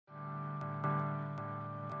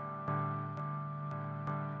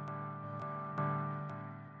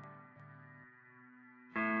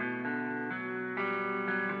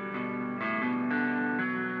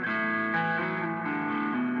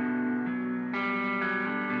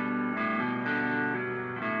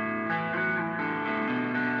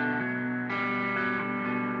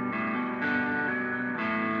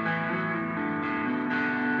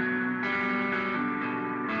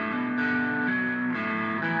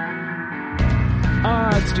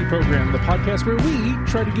God's Deprogram, the podcast where we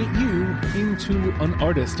try to get you into an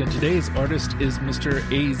artist. And today's artist is Mr.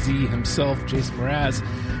 AZ himself, Jason Mraz.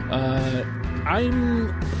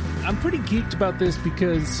 I'm pretty geeked about this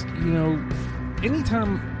because, you know,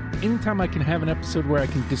 anytime I can have an episode where I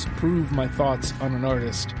can disprove my thoughts on an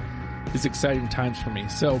artist is exciting times for me.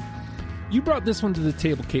 So you brought this one to the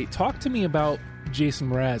table, Kate. Talk to me about Jason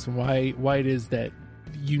Mraz and why it is that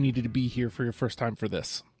you needed to be here for your first time for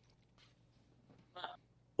this.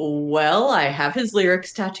 Well, I have his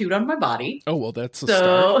lyrics tattooed on my body. Oh, well, that's a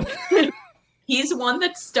start. He's one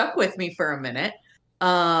that stuck with me for a minute.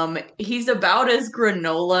 He's about as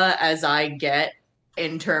granola as I get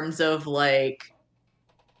in terms of like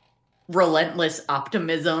relentless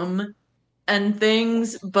optimism and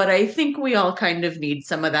things, but I think we all kind of need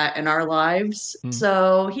some of that in our lives.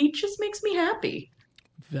 So he just makes me happy.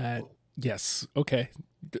 Yes. Okay.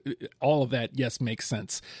 All of that, yes, makes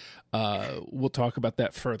sense. We'll talk about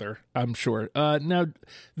that further, I'm sure. Now,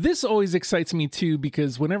 this always excites me too,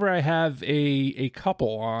 because whenever I have a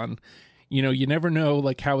couple on, you know, you never know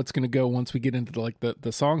like how it's going to go once we get into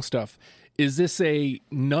the song stuff. Is this a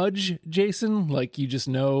nudge, Jason? Like you just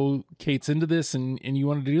know Kate's into this and you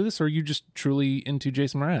wanted to do this, or are you just truly into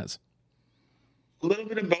Jason Mraz? A little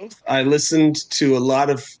bit of both. I listened to a lot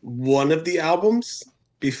of one of the albums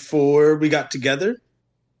before we got together.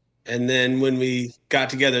 And then when we got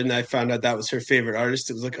together and I found out that was her favorite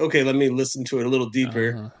artist, it was like, okay, let me listen to it a little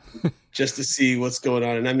deeper just to see what's going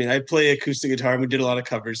on. And I mean, I play acoustic guitar and we did a lot of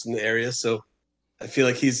covers in the area. So I feel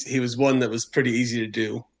like he was one that was pretty easy to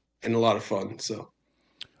do and a lot of fun. So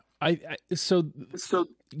so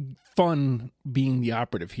fun being the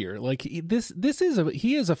operative here. Like he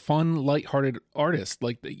is a fun, lighthearted artist.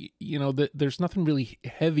 Like, you know, there's nothing really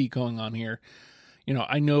heavy going on here. You know,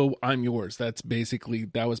 I know I'm yours. That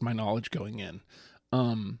was my knowledge going in.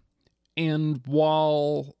 And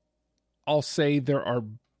while I'll say there are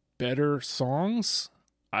better songs,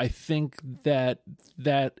 I think that,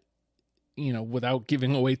 you know, without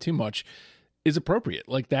giving away too much, is appropriate.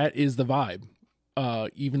 Like that is the vibe.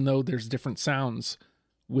 Even though there's different sounds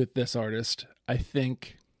with this artist, I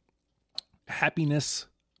think happiness,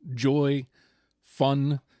 joy,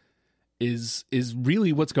 fun is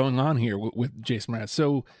really what's going on here with Jason Mraz.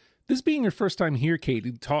 So this being your first time here,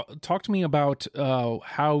 Kate, talk to me about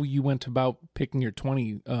how you went about picking your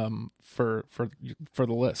 20 for the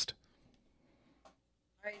list.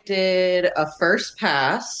 I did a first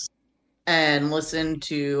pass and listened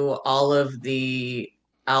to all of the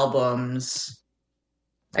albums,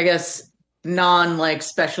 I guess non like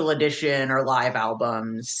special edition or live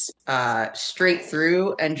albums, straight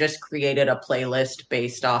through, and just created a playlist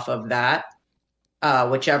based off of that.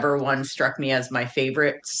 Whichever one struck me as my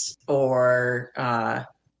favorites or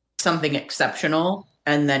something exceptional,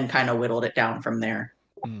 and then kind of whittled it down from there.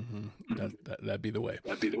 Mm-hmm. That'd be the way.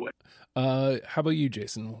 How about you,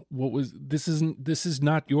 Jason? This is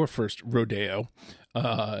not your first rodeo.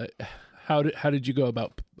 How did you go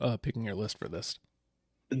about picking your list for this?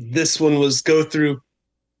 This one was go through,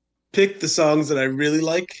 pick the songs that I really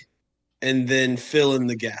like, and then fill in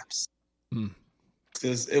the gaps.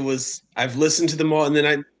 Because I've listened to them all, and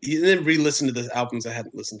then re-listened to the albums I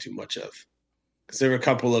hadn't listened to much of. Because there were a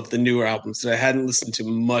couple of the newer albums that I hadn't listened to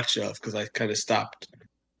much of because I kind of stopped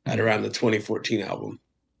at around the 2014 album.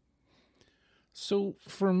 So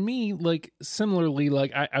for me, like similarly,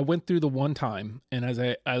 like I went through the one time, and as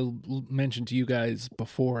I mentioned to you guys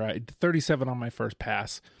before, I did 37 on my first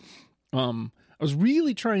pass. I was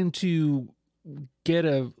really trying to get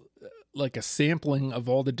a sampling of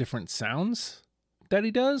all the different sounds that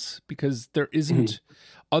he does, because there isn't,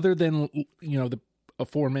 other than, you know, the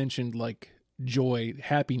aforementioned like joy,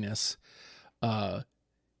 happiness,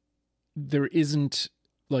 there isn't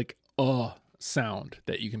like a sound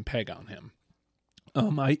that you can peg on him.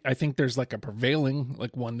 I think there's like a prevailing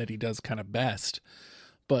like one that he does kind of best,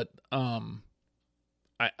 but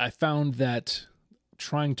I found that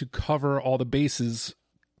trying to cover all the bases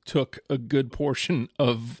took a good portion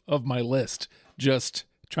of my list, just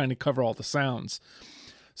trying to cover all the sounds.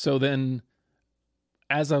 So then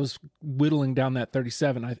as I was whittling down that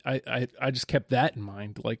 37, I just kept that in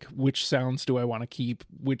mind, like which sounds do I want to keep,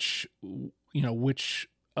 which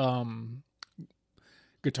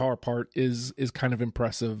guitar part is kind of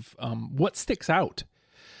impressive. What sticks out?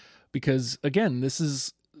 Because again, this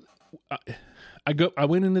is I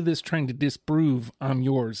went into this trying to disprove I'm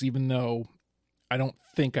yours, even though I don't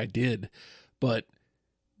think I did, but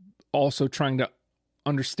also trying to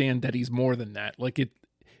understand that he's more than that. Like it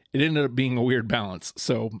ended up being a weird balance.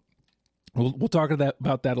 So we'll talk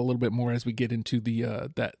about that a little bit more as we get into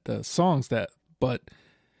the songs but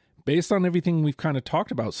based on everything we've kind of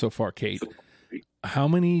talked about so far, Kate, how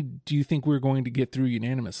many do you think we're going to get through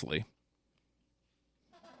unanimously?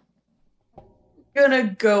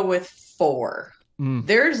 Gonna go with 4.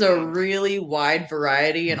 There's a really wide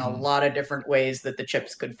variety and a lot of different ways that the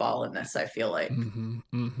chips could fall in this, I feel like.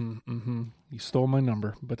 You stole my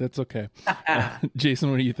number, but that's okay.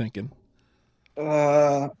 Jason, what are you thinking?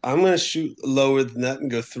 I'm going to shoot lower than that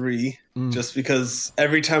and go 3, just because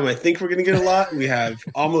every time I think we're going to get a lot, we have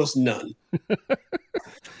almost none.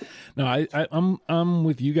 No, I'm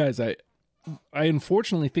with you guys. I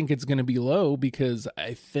unfortunately think it's going to be low because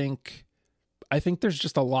I think there's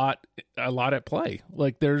just a lot at play.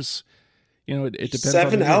 Like there's, it depends.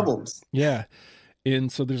 7 albums. Yeah. And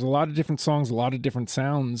so there's a lot of different songs, a lot of different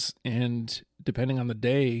sounds. And depending on the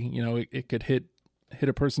day, it could hit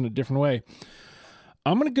a person a different way.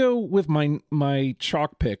 I'm going to go with my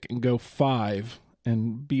chalk pick and go 5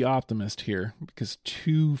 and be optimist here because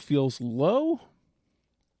 2 feels low.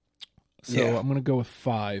 So yeah. I'm going to go with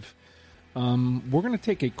 5. We're going to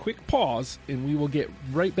take a quick pause and we will get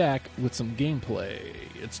right back with some gameplay.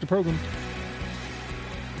 It's the program.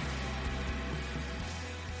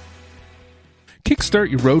 Kickstart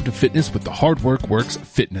your road to fitness with the Hard Work Works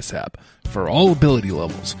fitness app for all ability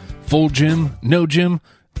levels. Full gym, no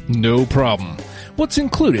problem. What's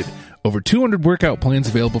included? Over 200 workout plans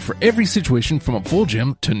available for every situation from a full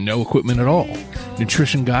gym to no equipment at all.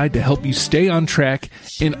 Nutrition guide to help you stay on track.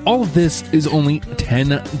 And all of this is only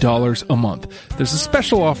 $10 a month. There's a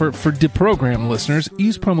special offer for Deprogram listeners.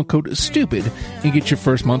 Use promo code STUPID and get your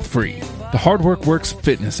first month free. The Hard Work Works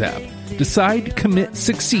fitness app. Decide, commit,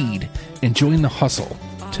 succeed, and join the hustle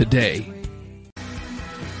today.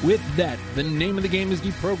 With that, the name of the game is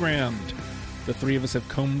Deprogrammed. The 3 of us have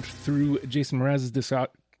combed through Jason Mraz's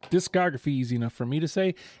discography, easy enough for me to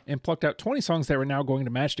say, and plucked out 20 songs that we're now going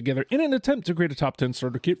to match together in an attempt to create a top 10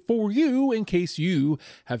 starter kit for you in case you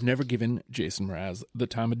have never given Jason Mraz the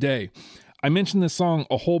time of day. I mentioned this song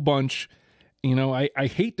a whole bunch. I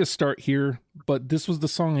hate to start here, but this was the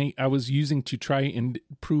song I was using to try and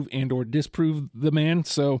prove and or disprove the man.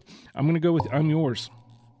 So I'm going to go with I'm Yours.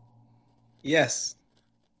 Yes.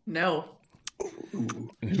 No.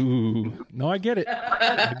 Ooh. No, I get it.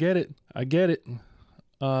 I get it.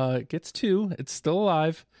 It gets 2. It's still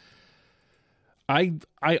alive. I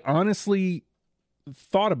honestly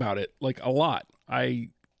thought about it like a lot. I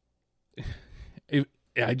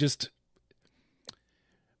just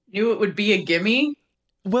knew it would be a gimme.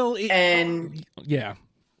 Well, yeah,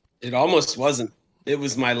 it almost wasn't. It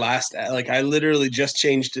was my last. Like I literally just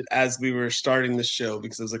changed it as we were starting the show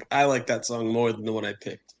because I was like, I like that song more than the one I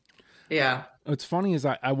picked. Yeah. What's funny is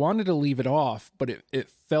I wanted to leave it off, but it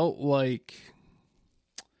felt like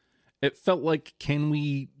can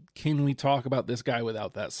we talk about this guy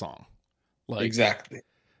without that song? Like exactly.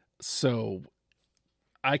 So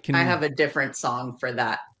I have a different song for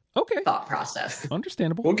that. Okay. Thought process.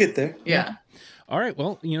 Understandable. We'll get there. Yeah. All right.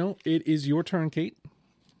 Well, it is your turn, Kate.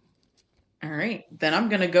 All right. Then I'm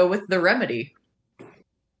going to go with The Remedy.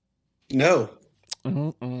 No.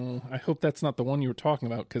 I hope that's not the one you were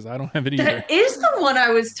talking about because I don't have it either. That is the one I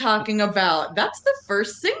was talking about. That's the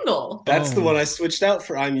first single. That's the one I switched out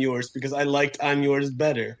for I'm Yours because I liked I'm Yours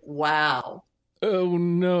better. Wow. Oh,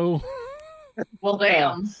 no. Well,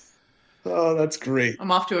 damn. Oh, that's great.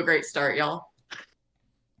 I'm off to a great start, y'all.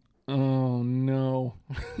 Oh, no.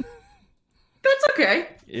 That's okay.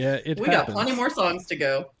 Yeah, we got plenty more songs to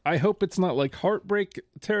go. I hope it's not like heartbreak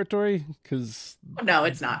territory because no,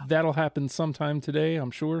 it's not. That'll happen sometime today,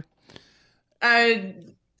 I'm sure.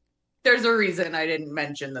 There's a reason I didn't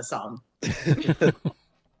mention the song.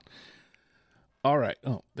 All right.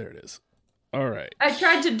 Oh, there it is. All right. I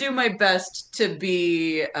tried to do my best to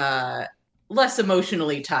be less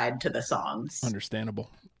emotionally tied to the songs. Understandable.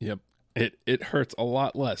 Yep. It hurts a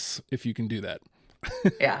lot less if you can do that.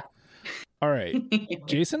 Yeah. All right.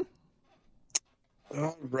 Jason?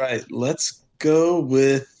 All right. Let's go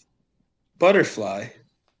with Butterfly.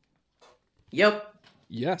 Yep.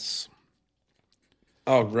 Yes.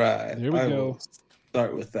 All right. There we go.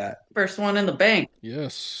 Start with that. First one in the bank.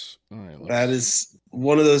 Yes. All right. That is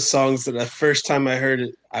one of those songs that the first time I heard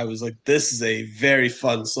it, I was like, this is a very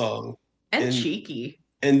fun song. And cheeky.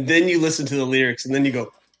 And then you listen to the lyrics and then you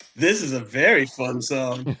go, this is a very fun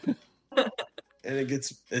song. And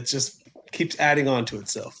it just keeps adding on to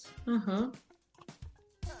itself. Uh-huh.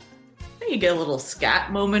 You get a little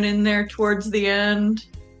scat moment in there towards the end.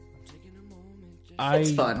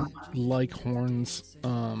 It's fun. Like horns.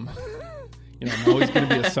 I'm always going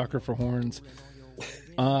to be a sucker for horns.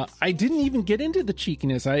 I didn't even get into the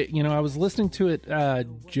cheekiness. I was listening to it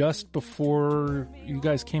just before you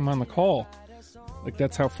guys came on the call. Like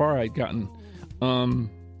that's how far I'd gotten.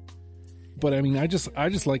 But I mean, I just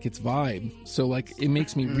like its vibe. So like, it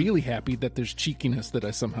makes me really happy that there's cheekiness that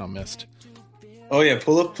I somehow missed. Oh yeah,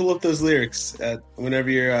 pull up those lyrics whenever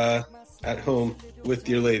you're at home with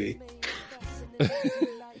your lady.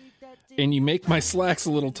 And you make my slacks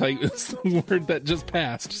a little tight is the word that just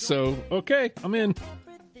passed. So okay, I'm in.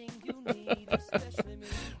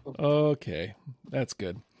 Okay, that's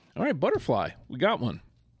good. All right, Butterfly, we got one.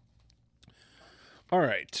 All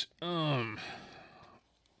right.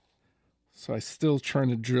 So I still trying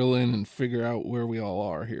to drill in and figure out where we all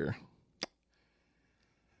are here.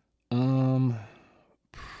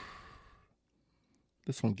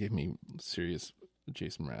 This one gave me serious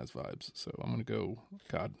Jason Mraz vibes, so I'm gonna go.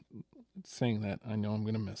 God, saying that I know I'm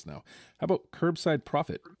gonna miss now. How about Curbside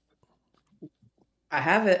Prophet? I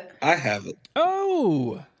have it. I have it.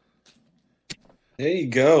 Oh, there you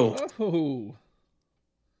go. Oh,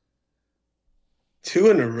 2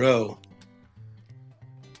 in a row.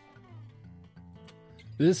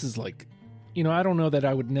 This is like, I don't know that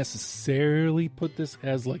I would necessarily put this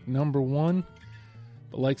as like number one,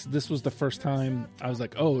 but like this was the first time I was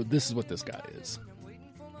like, oh, this is what this guy is.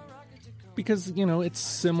 Because, it's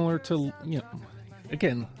similar to,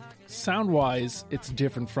 again, sound-wise, it's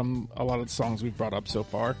different from a lot of the songs we've brought up so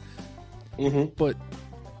far. Mm-hmm. But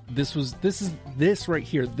this right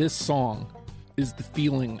here, this song is the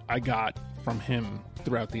feeling I got from him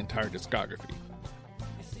throughout the entire discography.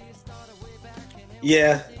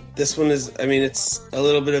 Yeah, this one is, I mean, it's a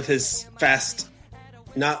little bit of his fast,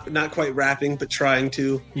 not quite rapping, but trying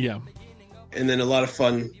to. Yeah. And then a lot of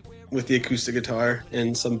fun with the acoustic guitar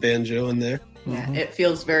and some banjo in there. Yeah, it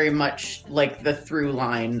feels very much like the through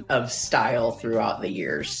line of style throughout the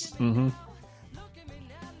years. Mm-hmm.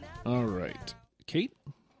 All right. Kate?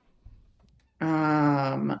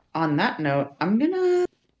 On that note, I'm gonna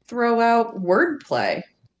throw out Wordplay.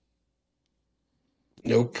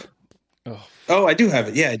 Nope. Oh, I do have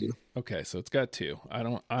it. Yeah, I do. Okay, so it's got 2. I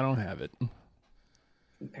don't have it.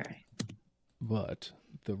 Okay. But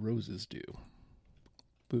the roses do.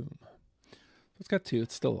 Boom. It's got 2.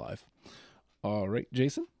 It's still alive. All right,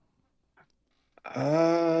 Jason?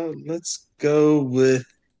 Let's go with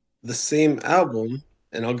the same album,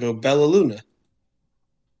 and I'll go Bella Luna.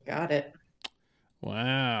 Got it.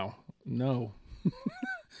 Wow. No.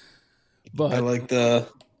 But I like the...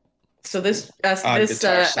 So this episode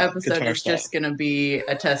is just going to be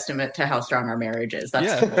a testament to how strong our marriage is.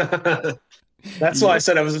 That's That's why I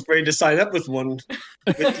said I was afraid to sign up with one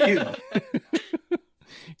with you.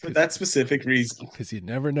 For that specific reason. Because you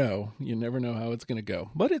never know. You never know how it's going to go.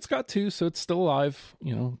 But it's got 2, so it's still alive.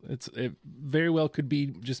 It very well could be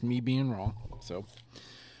just me being wrong. So,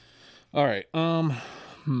 all right. Oh,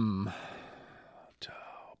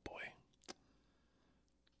 boy.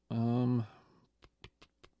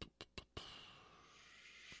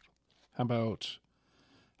 How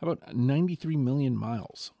about 93 Million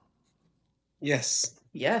Miles? Yes.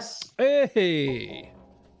 Hey,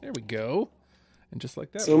 there we go. And just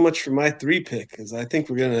like that. So much for my 3 pick, because I think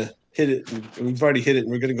we're going to hit it. We've already hit it,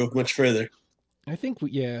 and we're going to go much further. I think,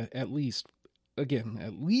 at least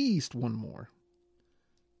one more.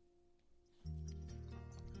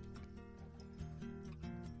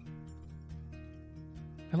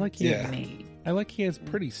 I like he has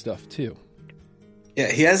pretty stuff, too.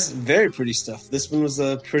 Yeah, he has very pretty stuff. This one was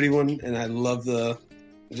a pretty one, and I love the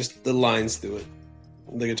lines through it.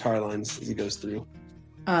 The guitar lines as he goes through.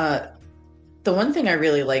 The one thing I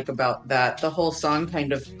really like about that, the whole song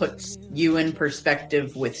kind of puts you in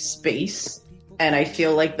perspective with space. And I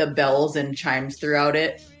feel like the bells and chimes throughout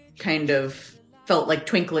it kind of felt like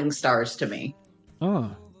twinkling stars to me.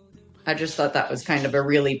 Oh. I just thought that was kind of a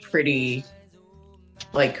really pretty,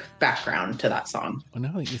 background to that song. Well,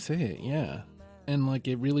 now that you say it, yeah. And,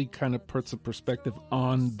 it really kind of puts a perspective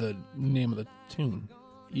on the name of the tune,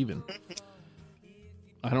 even.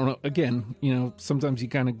 I don't know. Again, sometimes you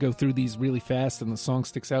kind of go through these really fast and the song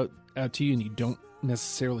sticks out to you and you don't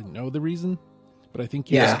necessarily know the reason. But I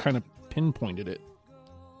think you just kind of pinpointed it.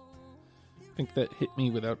 I think that hit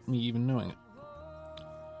me without me even knowing it.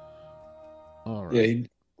 All right. Yeah,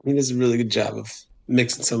 he does a really good job of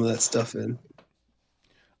mixing some of that stuff in.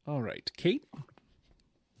 All right. Kate?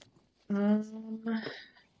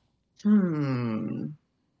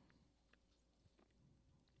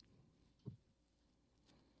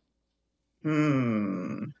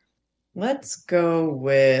 Let's go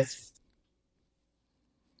with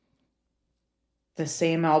the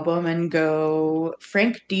same album and go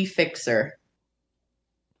Frank D. Fixer.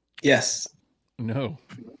 Yes. No.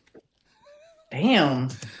 Damn.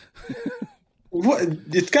 What?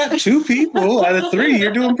 It's got 2 people out of 3.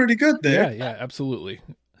 You're doing pretty good there. Yeah, absolutely.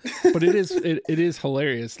 But it is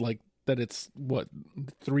hilarious, like that. It's what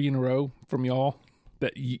 3 in a row from y'all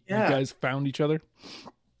that you guys found each other.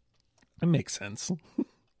 It makes sense.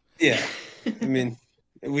 Yeah, I mean,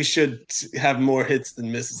 we should have more hits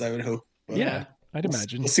than misses. I would hope. But, yeah, I'd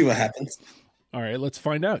imagine. We'll see what happens. All right, let's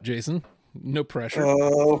find out, Jason. No pressure.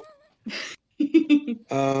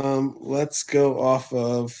 Let's go off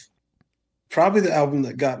of probably the album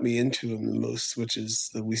that got me into him the most, which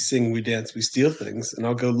is the We Sing, We Dance, We Steal Things, and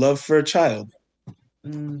I'll go Love for a Child.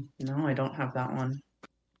 No, I don't have that one.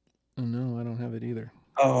 Oh, no, I don't have it either.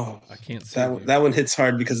 Oh, I can't see that one hits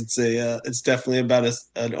hard because it's definitely about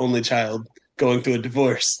an only child going through a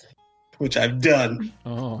divorce, which I've done.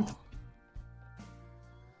 Oh.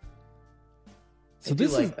 So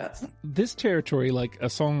this territory, like a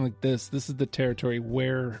song like this is the territory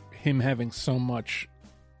where him having so much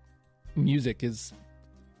music is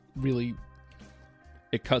really,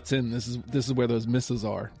 it cuts in. This is where those misses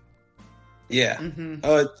are. Yeah. Mm-hmm.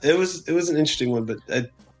 It was an interesting one, but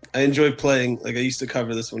I enjoy playing. Like I used to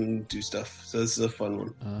cover this one and do stuff, so this is a fun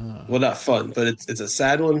one. Well, not fun, but it's a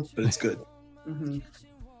sad one, but it's good. Mm-hmm.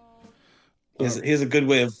 He has a good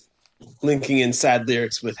way of linking in sad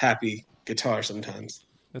lyrics with happy guitar sometimes.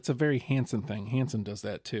 That's a very Hanson thing. Hanson does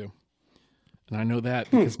that too, and I know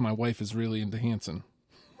that because my wife is really into Hanson.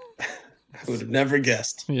 I would have never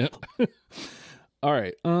guessed. Yep. All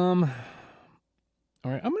right. All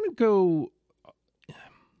right. I'm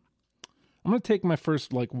gonna take my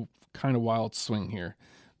first like kind of wild swing here.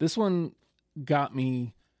 This one got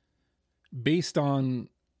me based on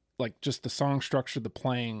like just the song structure, the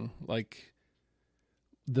playing, like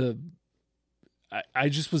I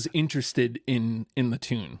just was interested in the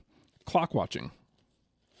tune. Clock Watching.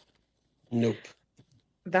 Nope.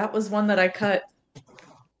 That was one that I cut.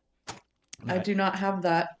 I do not have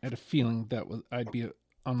that. I had a feeling I'd be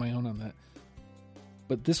on my own on that.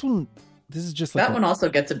 But this is just like that one also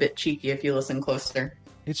gets a bit cheeky if you listen closer.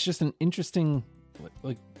 It's just an interesting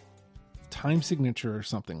like time signature or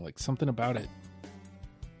something, like something about it.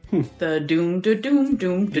 The doom da doom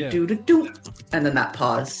doom da doo da doom, and then that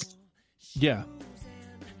pause. Yeah.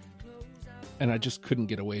 And I just couldn't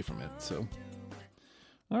get away from it. So,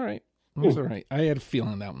 all right, that's all right. I had a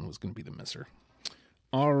feeling that one was going to be the misser.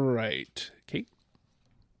 All right, Kate.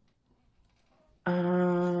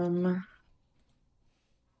 I'm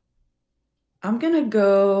gonna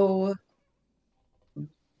go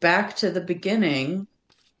back to the beginning.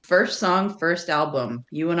 First song, first album.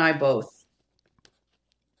 You and I both.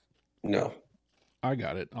 No. I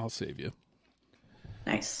got it. I'll save you.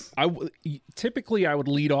 Nice. Typically I would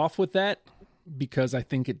lead off with that because I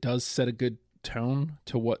think it does set a good tone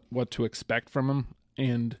to what to expect from him.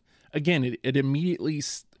 And again, it immediately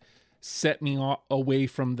set me away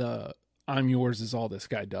from the I'm yours is all this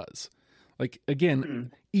guy does. Like,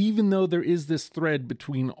 again, even though there is this thread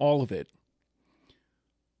between all of it,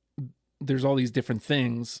 there's all these different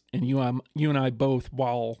things, and you and I both,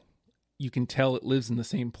 while you can tell it lives in the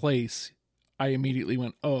same place, I immediately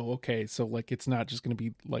went, oh, okay, so like it's not just going to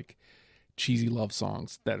be like cheesy love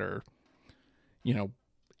songs that are,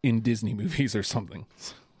 in Disney movies or something.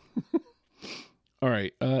 All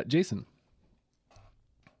right, Jason.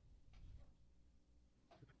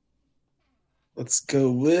 Let's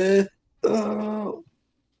go with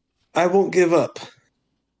I Won't Give Up.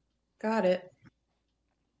 Got it.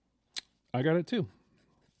 I got it too.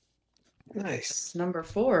 Nice. Number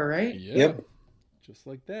 4, right? Yeah. Yep. Just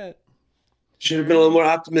like that. Should have been a little more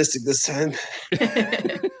optimistic this time.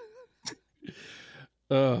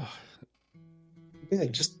 Yeah,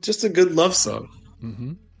 just a good love song.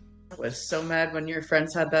 Mm-hmm. I was so mad when your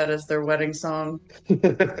friends had that as their wedding song.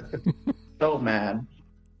 So mad.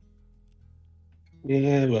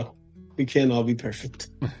 Yeah, well, we can't all be perfect.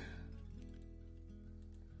 All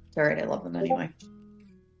right, I love them anyway.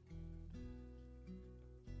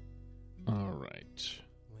 All right. So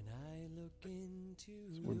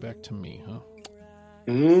we're back to me, huh?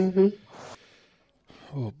 Mm-hmm.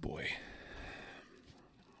 Oh, boy.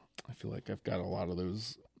 I feel like I've got a lot of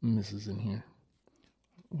those misses in here.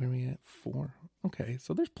 Where are we at? 4. Okay,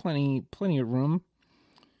 so there's plenty of room.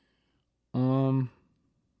 I'm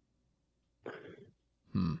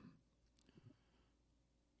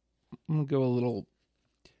gonna go a little.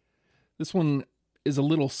 This one is a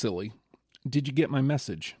little silly. Did you get my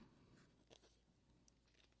message?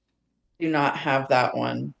 Do not have that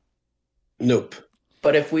one. Nope.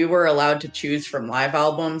 But if we were allowed to choose from live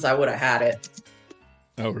albums, I would have had it.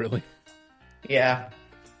 Oh, really? Yeah.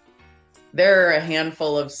 There are a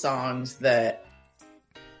handful of songs that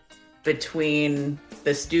between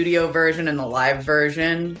the studio version and the live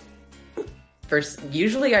version.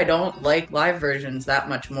 Usually I don't like live versions that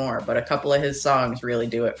much more, but a couple of his songs really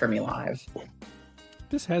do it for me live.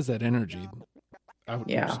 This has that energy.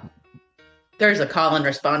 Yeah. There's a call and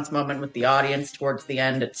response moment with the audience towards the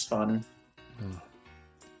end. It's fun.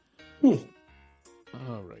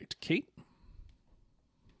 All right. Kate?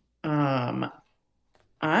 I'm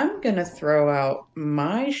going to throw out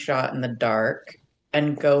my shot in the dark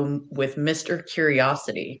and go with Mr.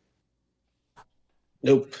 Curiosity.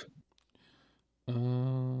 Nope.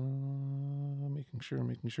 Making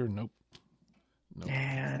sure. Nope.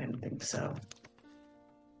 Yeah, I didn't think so.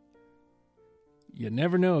 You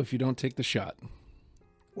never know if you don't take the shot.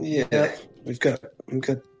 Yeah, we've got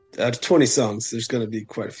out of 20 songs, there's going to be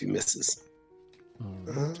quite a few misses.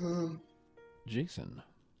 Right. Jason.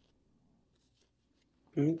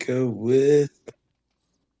 Let me go with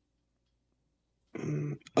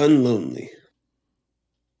Unlonely.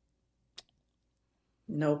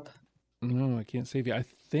 Nope. No, I can't save you.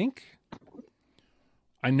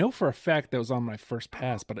 I know for a fact that was on my first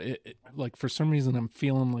pass, but it like for some reason I'm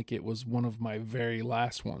feeling like it was one of my very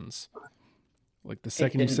last ones. Like the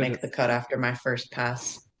second you said it didn't make the cut after my first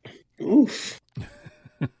pass. Oof.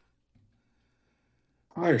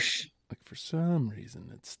 Harsh. Like for some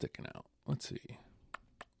reason it's sticking out. Let's see.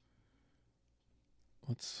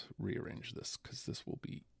 Let's rearrange this because this will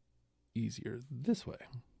be easier this way.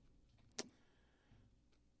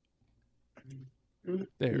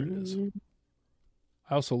 There it is.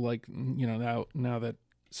 I also like, now that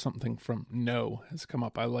something from No has come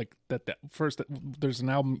up, I like that first there's an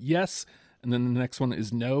album, Yes, and then the next one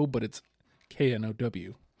is No, but it's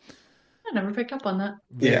KNOW. I never picked up on that.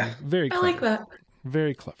 Very clever. I like that.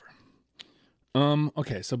 Very clever.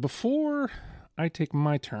 Okay, so before I take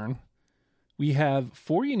my turn, we have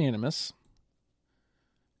 4 unanimous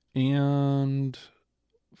and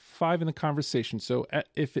 5 in the conversation. So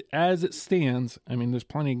as it stands, I mean, there's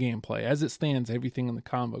plenty of gameplay. As it stands, everything in the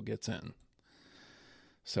combo gets in.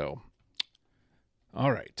 So,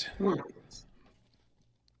 all right.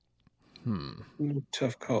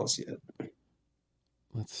 Tough calls yet.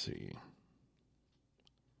 Let's see.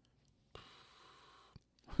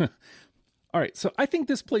 All right, so I think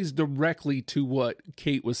this plays directly to what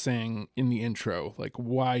Kate was saying in the intro, like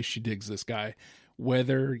why she digs this guy.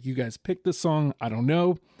 Whether you guys picked this song, I don't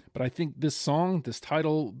know, but I think this song, this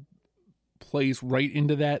title, plays right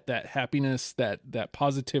into that happiness, that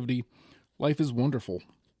positivity. Life is wonderful.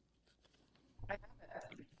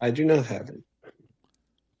 I do not have it.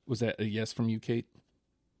 Was that a yes from you, Kate?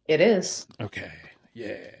 It is. Okay,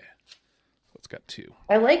 yeah. It's got 2.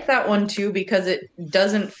 I like that one too because it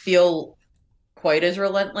doesn't feel quite as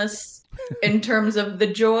relentless in terms of the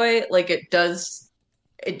joy. Like it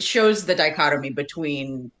shows the dichotomy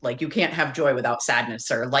between like you can't have joy without sadness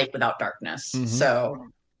or light without darkness. Mm-hmm. So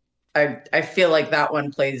I feel like that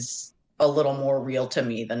one plays a little more real to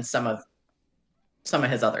me than some of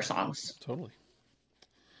his other songs. Totally.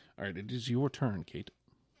 All right, it is your turn, Kate.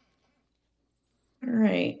 All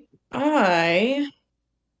right. I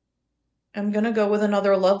am going to go with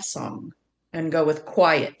another love song and go with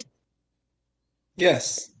Quiet.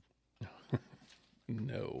 Yes.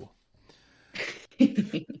 No.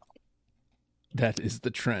 That is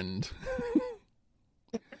the trend.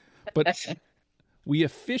 But we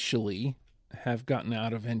officially have gotten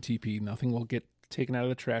out of NTP. Nothing will get taken out of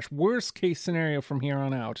the trash. Worst case scenario from here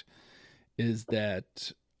on out is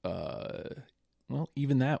that,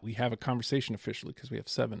 even that we have a conversation officially because we have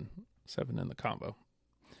seven in the combo.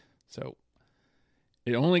 So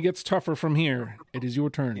it only gets tougher from here. It is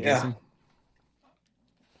your turn, Jason.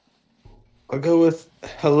 I'll go with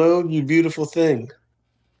Hello, You Beautiful Thing.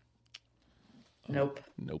 Nope.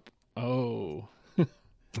 Oh.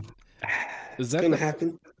 Is that going to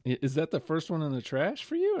happen? Is that the first one in the trash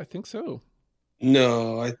for you? I think so.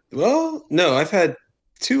 No, I've had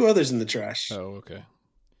 2 others in the trash. Oh, okay.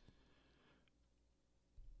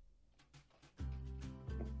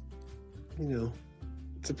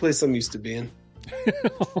 It's a place I'm used to being.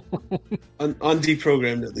 on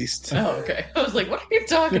deprogrammed, at least. Oh, okay. I was like, what are you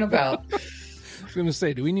talking about? I was going to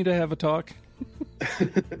say, do we need to have a talk?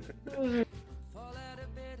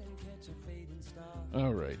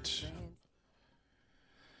 All right.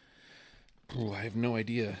 Oh, I have no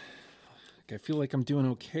idea. I feel like I'm doing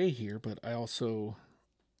okay here, but I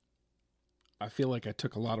feel like I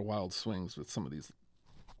took a lot of wild swings with some of these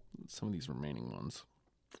remaining ones.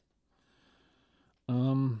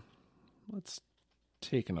 Let's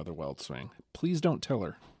take another wild swing. Please Don't Tell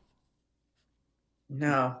Her.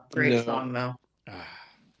 No, great song though.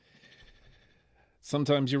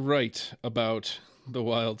 Sometimes you're right about the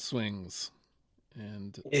wild swings.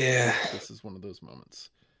 And Yeah. this is one of those moments.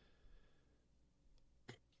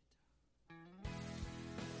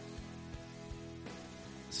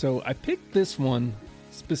 So I picked this one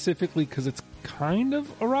specifically because it's kind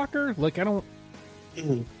of a rocker. Like, I don't,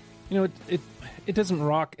 Mhm. you know, it doesn't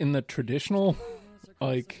rock in the traditional,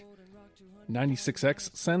 like,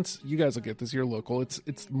 96X sense. You guys will get this. You're local.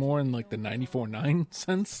 It's more in like the 94.9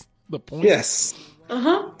 sense. The point. Yes.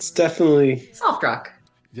 Uh-huh. It's definitely Soft rock.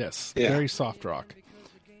 Yes. Yeah. Very soft rock.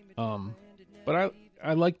 But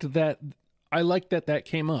I liked that. I liked that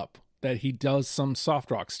came up. That he does some soft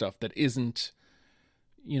rock stuff that isn't,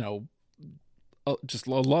 you know, just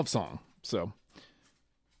a love song. So,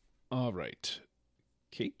 all right,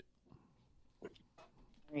 Kate.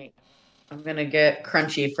 Right. I'm gonna get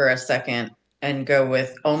crunchy for a second and go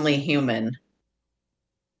with Only Human.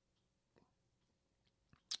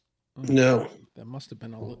 no. That must have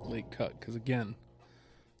been a late cut because again,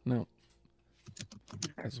 no,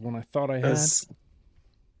 that's one I thought I had. That's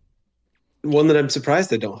one that I'm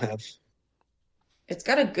surprised I don't have. It's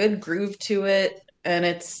got a good groove to it, and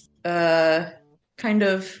it's kind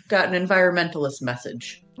of got an environmentalist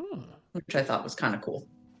message, which I thought was kind of cool.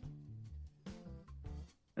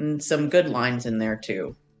 And some good lines in there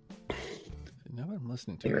too, Now that I'm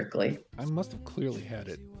listening to it, lyrically. I must have clearly had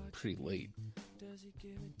it pretty late.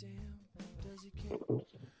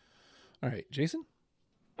 All right, Jason.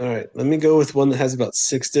 All right, let me go with one that has about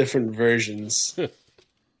 6 different versions.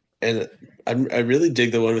 And I really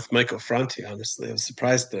dig the one with Michael Franti, honestly. I was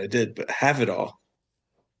surprised that I did, but Have It All.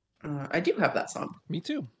 I do have that song. Me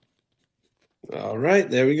too. All right,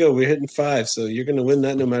 there we go. We're hitting 5, so you're going to win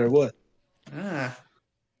that no matter what. Ah,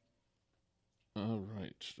 All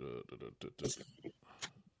right.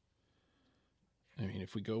 I mean,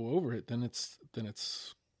 if we go over it, then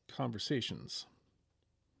it's conversations.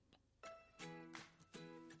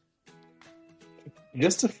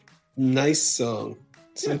 Just a nice song.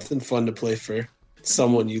 Something fun to play for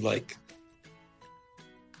someone you like.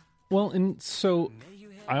 Well, and so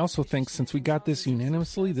I also think since we got this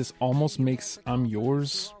unanimously, this almost makes I'm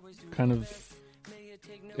Yours kind of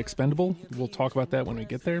expendable. We'll talk about that when we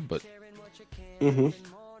get there, but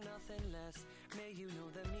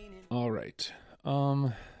all right.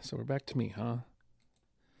 So we're back to me, huh?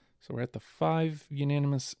 So we're at the 5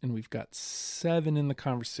 unanimous, and we've got 7 in the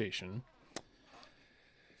conversation.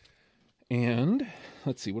 And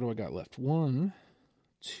let's see, what do I got left? 1,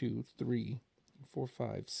 2, 3, 4,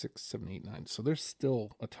 5, 6, 7, 8, 9. So there's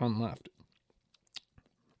still a ton left.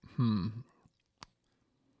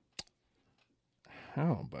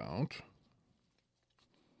 How about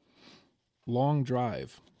Long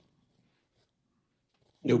Drive?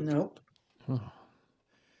 Nope.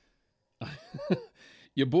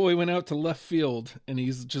 Your boy went out to left field, and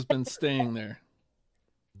he's just been staying there.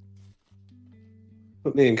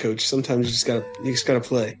 But man, coach, sometimes you just gotta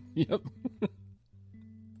play. Yep.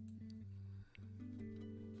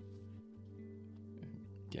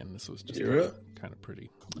 Again, this was just kind of pretty.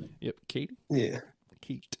 Yep, Katie? Yeah.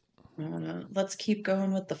 Kate. let's keep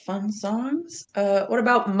going with the fun songs. What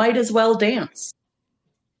about Might As Well Dance?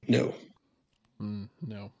 No.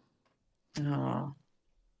 No. Oh.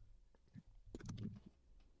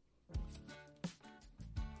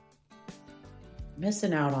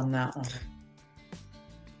 Missing out on that one.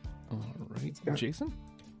 All right. Jason?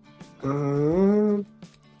 Go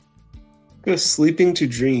Sleeping to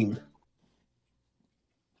Dream.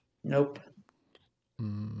 Nope.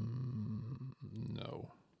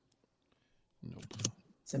 No. Nope.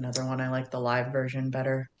 It's another one I like the live version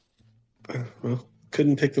better. Well,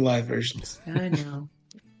 couldn't pick the live versions. I know.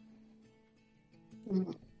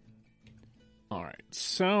 All right.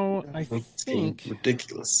 So I think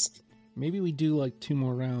ridiculous. Maybe we do like 2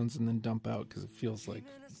 more rounds and then dump out because it feels like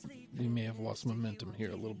we may have lost momentum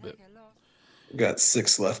here a little bit. We got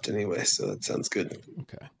 6 left anyway, so that sounds good.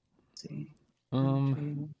 Okay. Let's see.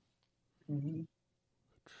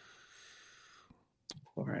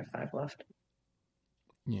 4 out of 5 left.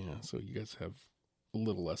 Yeah, so you guys have a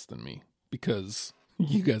little less than me because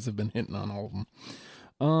you guys have been hitting on all of them.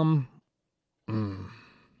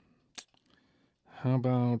 How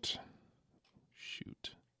about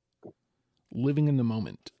Living in the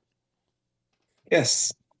Moment?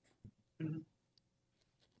 Yes.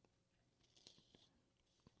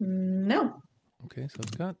 No. Okay, so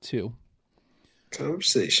it's got 2.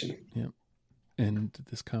 Conversation. Yep. And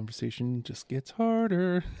this conversation just gets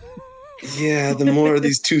harder. Yeah, the more of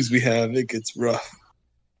these 2s we have, it gets rough.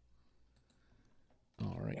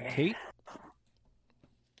 All right, Kate?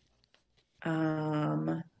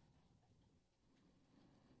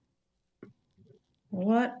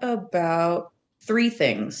 What about Three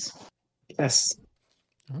Things. Yes.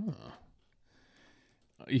 Oh.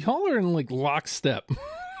 Y'all are in like lockstep.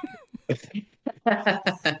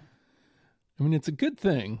 I mean, it's a good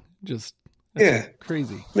thing. Just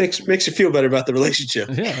crazy. Makes you feel better about the relationship.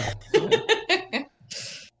 Yeah.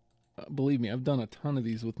 Believe me, I've done a ton of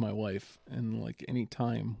these with my wife, and like any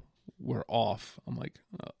time we're off, I'm like,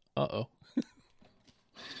 uh-oh.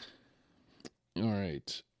 All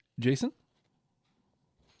right, Jason.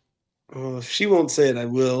 Oh, if she won't say it, I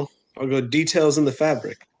will. I'll go Details in the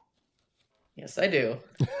Fabric. Yes, I do.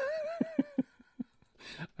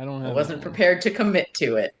 I don't have. I wasn't prepared to commit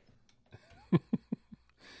to it.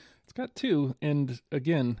 It's got two, and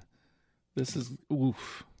again, this is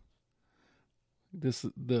oof.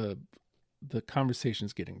 The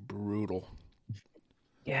conversation's getting brutal.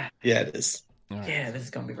 Yeah. Yeah, it is. Right. Yeah, this is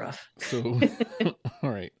gonna be rough. So, all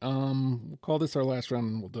right. We'll call this our last round,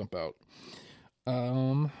 and we'll dump out.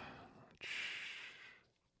 I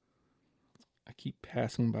keep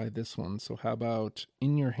passing by this one. So, how about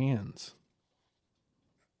In Your Hands?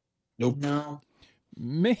 Nope. No.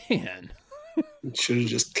 Man. Should have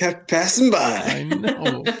just kept passing by. I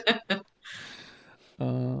know.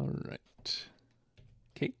 All right.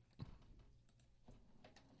 Kate?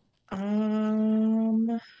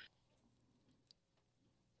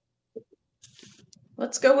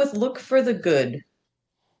 Let's go with Look for the Good.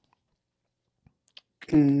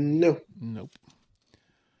 No. Nope.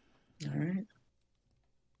 All right.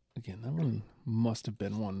 Again, that one must have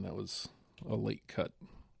been one that was a late cut.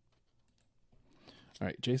 All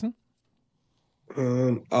right, Jason?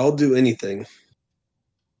 I'll Do Anything.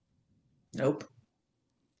 Nope.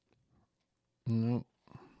 Nope.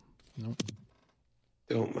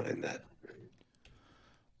 Don't mind that.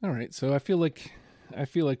 All right, so I feel like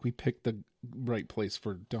we picked the right place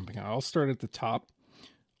for dumping out. I'll start at the top.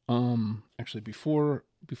 Actually, before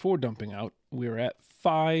dumping out, we're at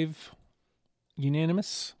 5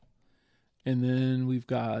 unanimous, and then we've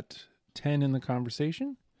got 10 in the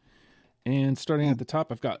conversation. And starting at the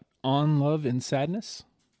top, I've got On Love and Sadness.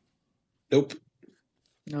 Nope.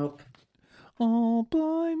 All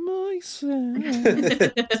by myself.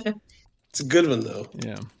 It's a good one though.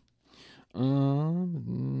 Yeah.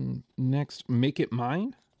 Next, Make It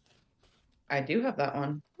Mine. I do have that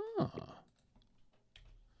one. All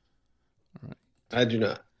right. I do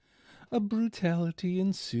not. A Brutality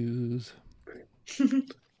Ensues.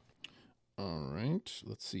 All right.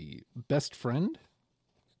 Let's see. Best Friend.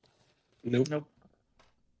 Nope.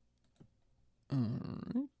 All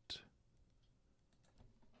right.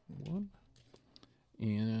 1.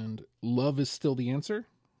 And Love Is Still the Answer.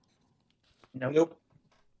 Nope.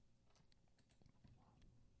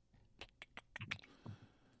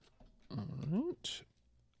 All right.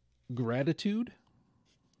 Gratitude.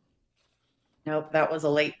 Nope, that was a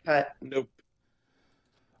late cut. Nope.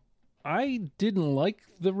 I didn't like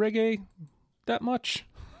the reggae that much,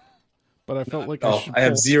 but I felt like I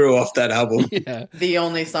have 0 off that album. Yeah. The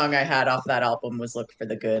only song I had off that album was Look for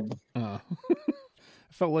the Good. I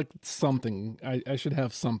felt like something. I should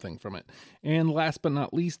have something from it. And last but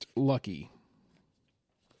not least, Lucky.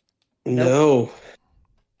 No.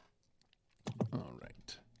 All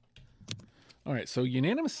right. So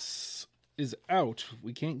unanimous is out.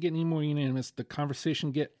 We can't get any more unanimous. The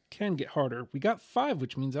conversation can get harder. We got 5,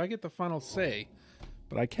 which means I get the final say,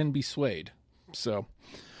 but I can be swayed. So,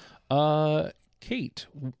 Kate,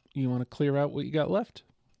 you want to clear out what you got left?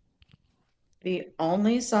 The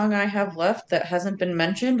only song I have left that hasn't been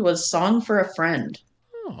mentioned was Song for a Friend.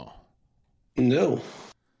 Oh. No.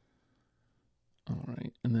 All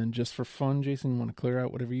right. And then just for fun, Jason, you want to clear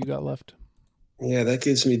out whatever you got left? Yeah, that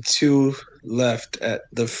gives me 2 left at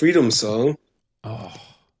the Freedom Song. Oh.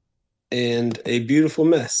 And A Beautiful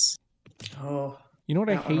Mess. Oh. You know what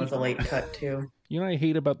I hate? That one was a late cut too. You know what I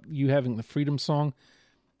hate about you having the Freedom Song?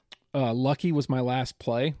 Lucky was my last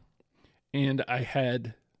play, and I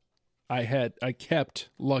kept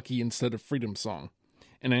Lucky instead of Freedom Song.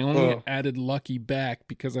 And I only added Lucky back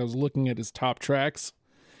because I was looking at his top tracks,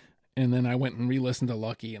 and then I went and re-listened to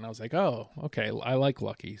Lucky, and I was like, oh, okay, I like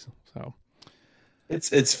Lucky. So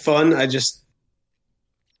it's fun.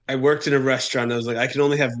 I worked in a restaurant. I was like, I can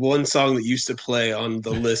only have one song that used to play on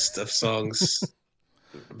the list of songs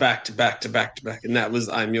back to back to back to back, and that was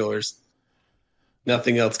I'm Yours.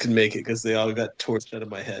 Nothing else could make it because they all got torched out of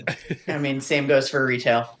my head. I mean, same goes for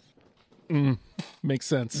retail. Makes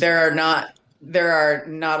sense. There are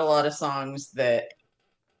not a lot of songs that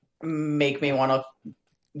make me want to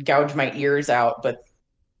gouge my ears out, but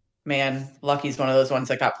man, Lucky's one of those ones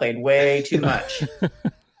that got played way too much.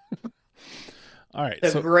 All right.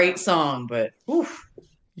 It's a great song, but oof.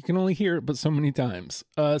 You can only hear it, but so many times.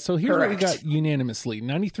 So here's what we got unanimously.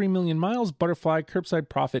 93 Million Miles, Butterfly, Curbside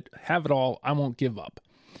Prophet, Have It All, I Won't Give Up.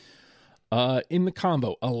 In the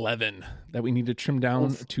combo, 11 that we need to trim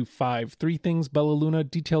down to 5. 3 Things, Bella Luna,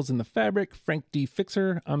 Details in the Fabric, Frank D.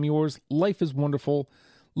 Fixer, I'm Yours, Life is Wonderful,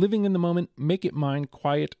 Living in the Moment, Make It Mine,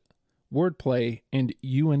 Quiet, Wordplay, and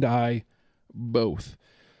You and I Both.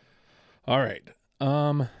 All right.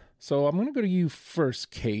 So I'm going to go to you first,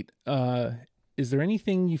 Kate. Is there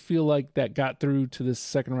anything you feel like that got through to this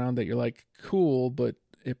second round that you're like, cool, but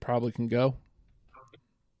it probably can go?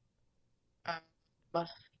 I'm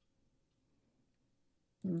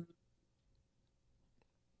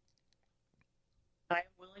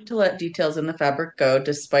willing to let Details in the Fabric go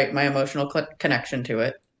despite my emotional connection to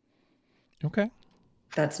it. Okay.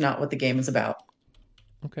 That's not what the game is about.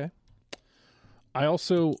 Okay. I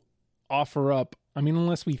also offer up, I mean,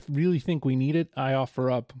 unless we really think we need it, I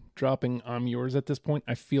offer up dropping I'm Yours at this point.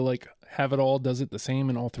 I feel like Have It All does it the same,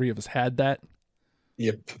 and all three of us had that.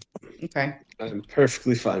 Yep. Okay. I'm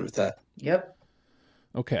perfectly fine with that. Yep.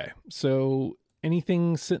 Okay. So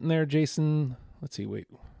anything sitting there, Jason? Let's see. Wait.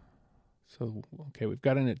 So, okay, we've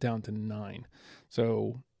gotten it down to 9.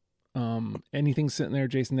 So anything sitting there,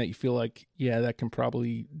 Jason, that you feel like, yeah, that can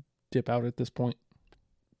probably dip out at this point?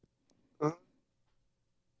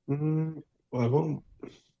 Well, I won't.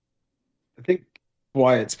 I think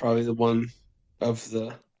Wyatt's probably the one of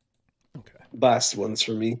the last ones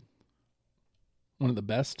for me. One of the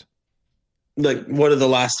best? Like one of the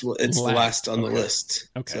last. It's the last on the list.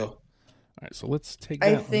 Okay. So. All right. So let's take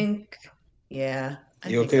that. I think. Yeah.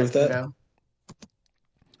 You okay with that? All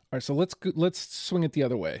right. So let's swing it the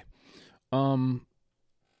other way. Let's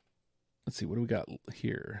see. What do we got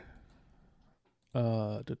here?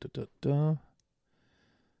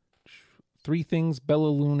 3 Things, Bella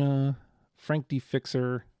Luna, Frank D.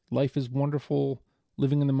 Fixer, Life is Wonderful,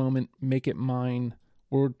 Living in the Moment, Make It Mine,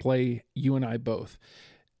 Wordplay, You and I Both.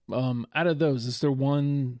 Out of those, is there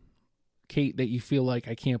one, Kate, that you feel like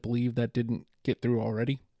I can't believe that didn't get through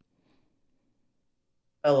already?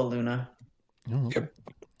 Bella Luna. Oh, okay. Yep.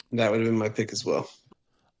 That would have been my pick as well.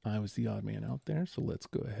 I was the odd man out there, so let's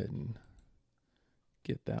go ahead and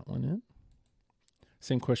get that one in.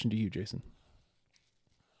 Same question to you, Jason.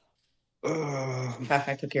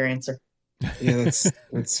 I took your answer. Yeah,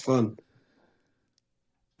 that's fun.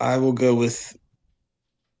 I will go with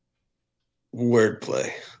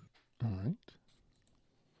Wordplay. All right.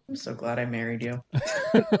 I'm so glad I married you.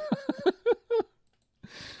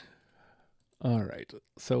 All right.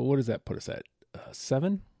 So what does that put us at?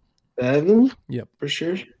 7? 7? Yep. For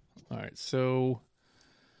sure. All right. So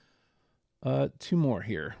 2 more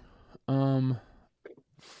here.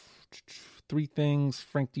 3 Things,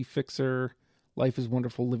 Frank D. Fixer, Life is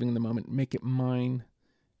Wonderful, Living in the Moment, Make It Mine,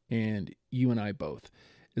 and You and I Both.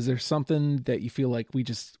 Is there something that you feel like we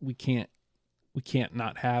can't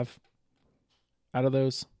not have out of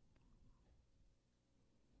those?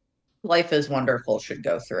 Life is Wonderful should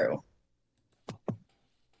go through.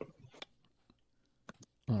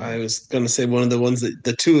 I was going to say one of the ones that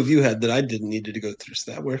the two of you had that I didn't need to go through,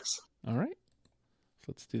 so that works. All right. So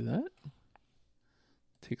let's do that.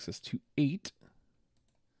 Takes us to 8.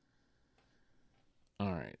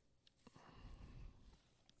 All right.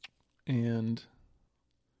 And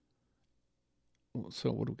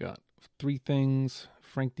so what do we got? 3 Things,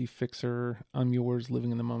 Frank D. Fixer, I'm Yours,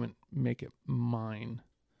 Living in the Moment, Make It Mine,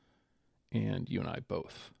 and You and I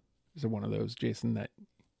Both. Is there one of those, Jason, that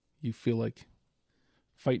you feel like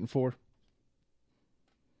fighting for?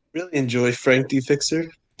 Really enjoy Frank D. Fixer.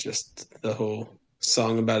 Just the whole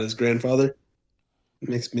song about his grandfather. It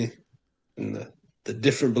makes me, and the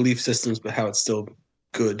different belief systems, but how it's still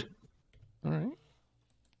good. All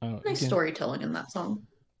right. Nice storytelling in that song.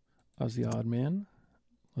 I was the odd man.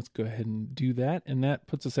 Let's go ahead and do that. And that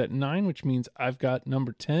puts us at 9, which means I've got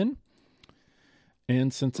number 10.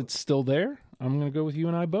 And since it's still there, I'm going to go with You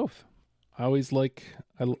and I Both. I always like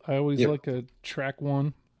a track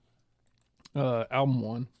 1, album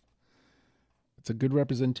 1. It's a good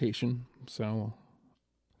representation. So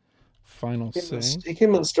final say. He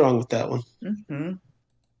came out strong with that one. Mm-hmm.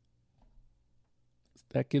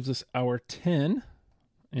 That gives us our 10.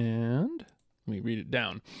 And let me read it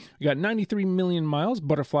down. We got 93 Million Miles,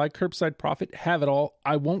 Butterfly, Curbside Prophet, Have It All,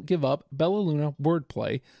 I Won't Give Up, Bella Luna,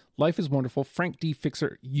 Wordplay, Life is Wonderful, Frank D.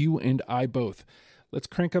 Fixer, You and I Both. Let's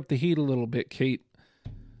crank up the heat a little bit, Kate.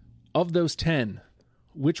 Of those 10,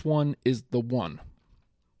 which one is the one?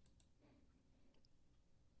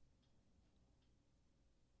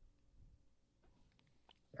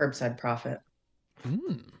 Curbside Prophet.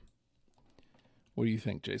 What do you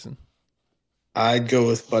think, Jason? I'd go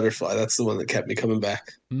with Butterfly. That's the one that kept me coming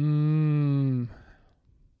back.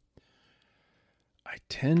 I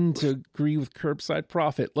tend to agree with Curbside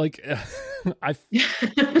Prophet. Like,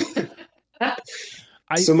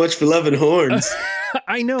 so much for loving horns.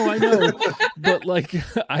 I know. But like,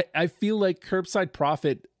 I feel like Curbside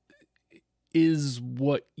Prophet is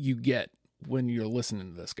what you get when you're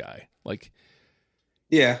listening to this guy. Like,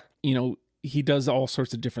 yeah, you know, he does all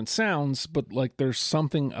sorts of different sounds, but like there's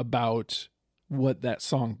something about what that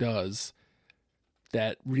song does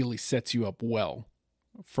that really sets you up well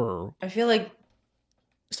for... I feel like...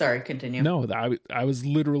 Sorry, continue. No, I was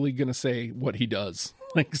literally going to say what he does.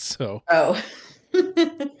 Like, so... Oh.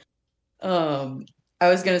 I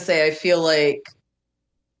was going to say, I feel like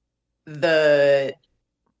the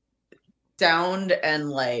sound and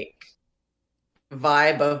like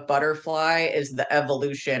vibe of Butterfly is the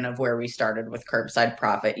evolution of where we started with Curbside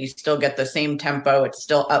Prophet. You still get the same tempo. It's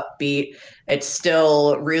still upbeat. It's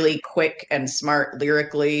still really quick and smart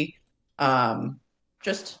lyrically.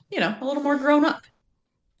 Just, you know, a little more grown up.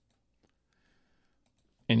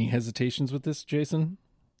 Any hesitations with this, Jason?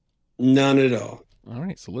 None at all. All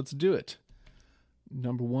right, so let's do it.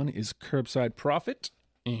 Number 1 is Curbside Prophet,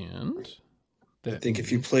 and I think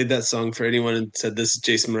if you played that song for anyone and said this is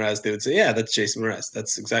Jason Mraz, they would say, yeah, that's Jason Mraz.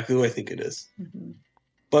 That's exactly what I think it is. Mm-hmm.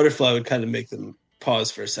 Butterfly would kind of make them pause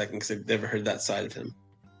for a second because they've never heard that side of him.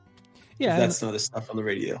 Yeah. That's not his stuff on the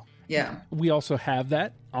radio. Yeah. We also have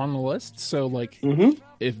that on the list. So, like,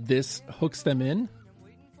 if this hooks them in,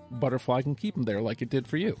 Butterfly can keep them there like it did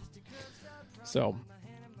for you. So,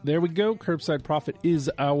 there we go. Curbside Prophet is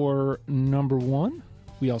our number 1.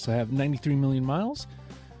 We also have 93 Million Miles,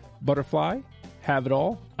 Butterfly, Have It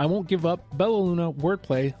All, I Won't Give Up, Bella Luna,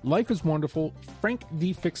 Wordplay, Life is Wonderful, Frank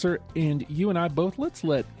the Fixer, and you and I both. Let's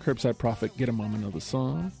let Curbside Prophet get a moment of the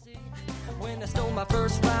song. When I stole my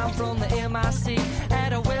first round from the MIC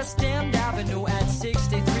at a West End Avenue at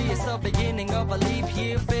 63, it's the beginning of a leap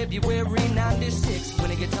year, February 96. When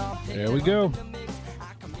I get there we go.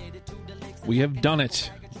 We have done it.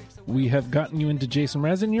 We have gotten you into Jason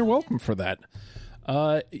Mraz, and you're welcome for that.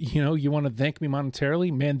 You know, you want to thank me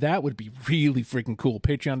monetarily? Man, that would be really freaking cool.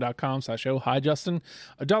 Patreon.com/oh. Hi, Justin.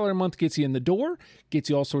 $1 a month gets you in the door, gets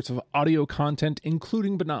you all sorts of audio content,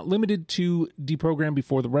 including but not limited to Deprogram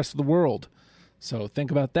Before the Rest of the World. So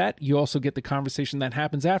think about that. You also get the conversation that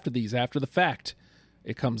happens after these, after the fact.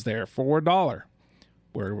 It comes there for $1,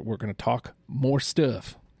 where we're going to talk more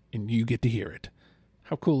stuff, and you get to hear it.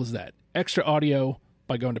 How cool is that? Extra audio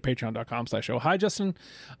by going to patreon.com/oh. Hi, Justin.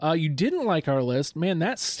 You didn't like our list. Man,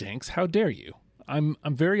 that stinks. How dare you? I'm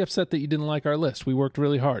very upset that you didn't like our list. We worked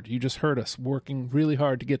really hard. You just heard us working really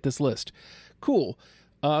hard to get this list. Cool.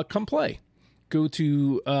 Come play. Go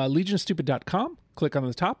to legionstupid.com, click on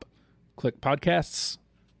the top, click podcasts,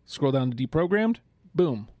 scroll down to Deprogrammed.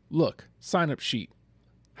 Boom. Look, sign up sheet.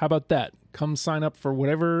 How about that? Come sign up for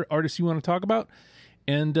whatever artist you want to talk about.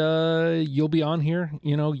 And you'll be on here,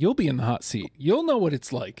 you know, you'll be in the hot seat. You'll know what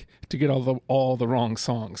it's like to get all the wrong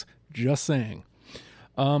songs. Just saying.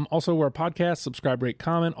 Also, we're a podcast, subscribe, rate,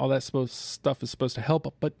 comment. All that stuff is supposed to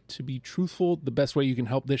help. But to be truthful, the best way you can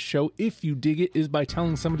help this show, if you dig it, is by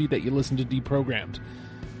telling somebody that you listen to Deprogrammed.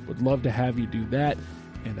 Would love to have you do that,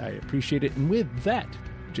 and I appreciate it. And with that,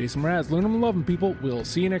 Jason Mraz, learn them and love them, people. We'll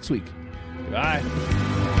see you next week. Bye.